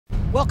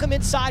Welcome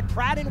inside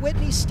Pratt &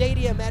 Whitney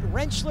Stadium at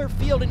Rentschler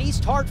Field in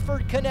East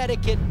Hartford,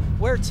 Connecticut,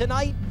 where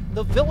tonight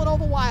the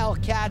Villanova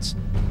Wildcats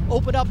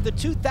open up the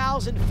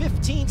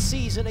 2015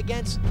 season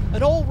against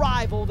an old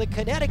rival, the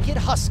Connecticut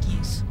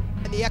Huskies.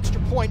 And the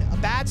extra point, a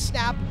bad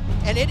snap,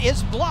 and it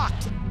is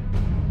blocked.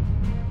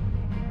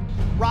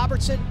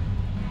 Robertson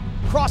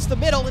across the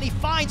middle, and he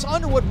finds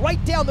Underwood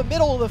right down the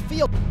middle of the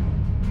field.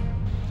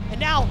 And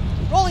now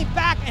rolling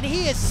back, and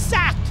he is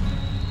sacked.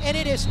 And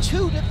it is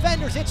two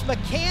defenders. It's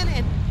McCann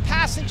and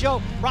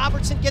Passanjo.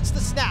 Robertson gets the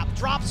snap,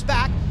 drops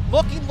back,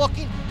 looking,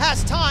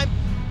 has time.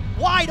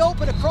 Wide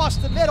open across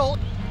the middle.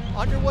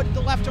 Underwood to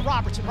the left to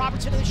Robertson.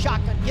 Robertson in the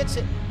shotgun, gets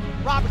it.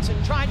 Robertson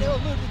trying to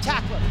elude the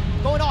tackler.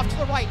 Going off to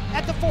the right,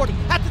 at the 40,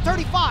 at the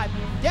 35,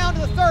 down to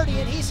the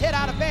 30, and he's hit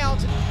out of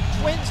bounds.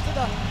 Twins to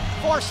the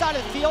far side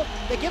of the field.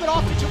 They give it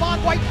off to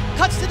Javon White,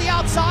 cuts to the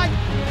outside,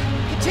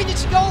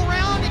 continues to go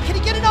around, and can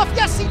he get enough?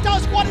 Yes, he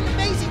does. What an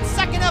amazing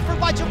second effort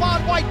by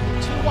Javon White.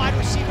 Two wide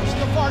receivers to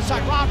the far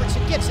side.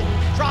 Robertson gets it,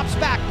 drops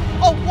back.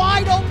 A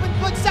wide open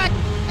good sack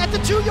at the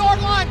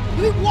 2-yard line.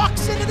 He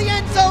walks into the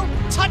end zone.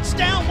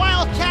 Touchdown,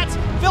 Wildcats.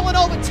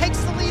 Villanova takes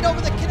the lead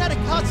over the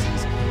Connecticut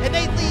Huskies, and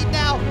they lead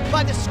now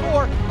by the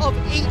score of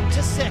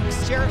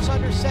 8-6. Sheriff's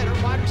under center,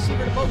 wide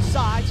receiver to both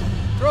sides.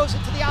 Throws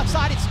it to the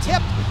outside, it's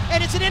tipped,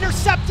 and it's an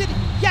intercepted.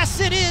 Yes,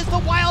 it is. The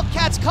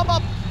Wildcats come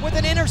up with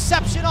an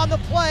interception on the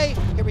play.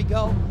 Here we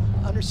go.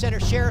 Under center,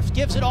 Sheriff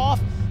gives it off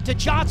to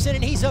Johnson,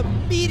 and he's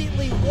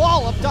immediately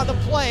walloped on the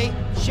play.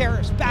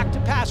 Sheriff's back to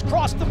pass,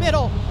 cross the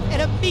middle,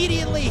 and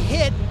immediately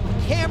hit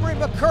Cameron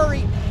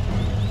McCurry.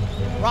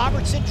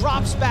 Robertson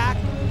drops back,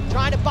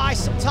 trying to buy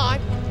some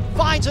time,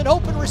 finds an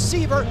open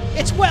receiver.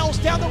 It's Wells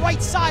down the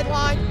right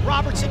sideline.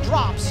 Robertson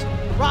drops.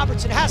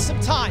 Robertson has some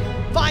time,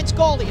 finds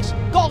Gaulius.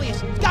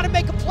 Gaulius has got to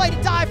make a play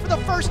to dive for the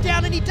first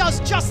down, and he does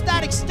just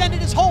that, extended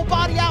his whole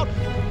body out.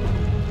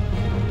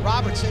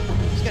 Robertson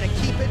is going to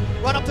keep it,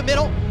 run up the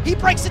middle. He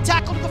breaks the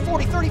tackle to the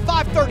 40,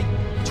 35, 30,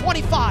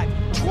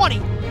 25, 20.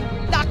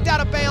 Knocked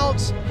out of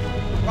bounds.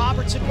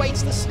 Robertson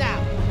waits the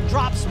snap,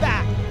 drops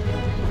back,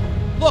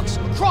 looks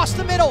across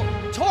the middle.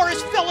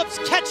 Torres Phillips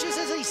catches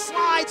as he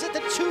slides at the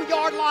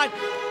 2-yard line.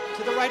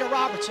 To the right of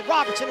Robertson.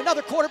 Robertson,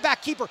 another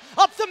quarterback keeper,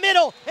 up the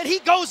middle, and he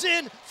goes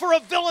in for a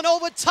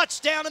Villanova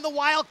touchdown, and the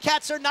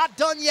Wildcats are not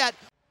done yet.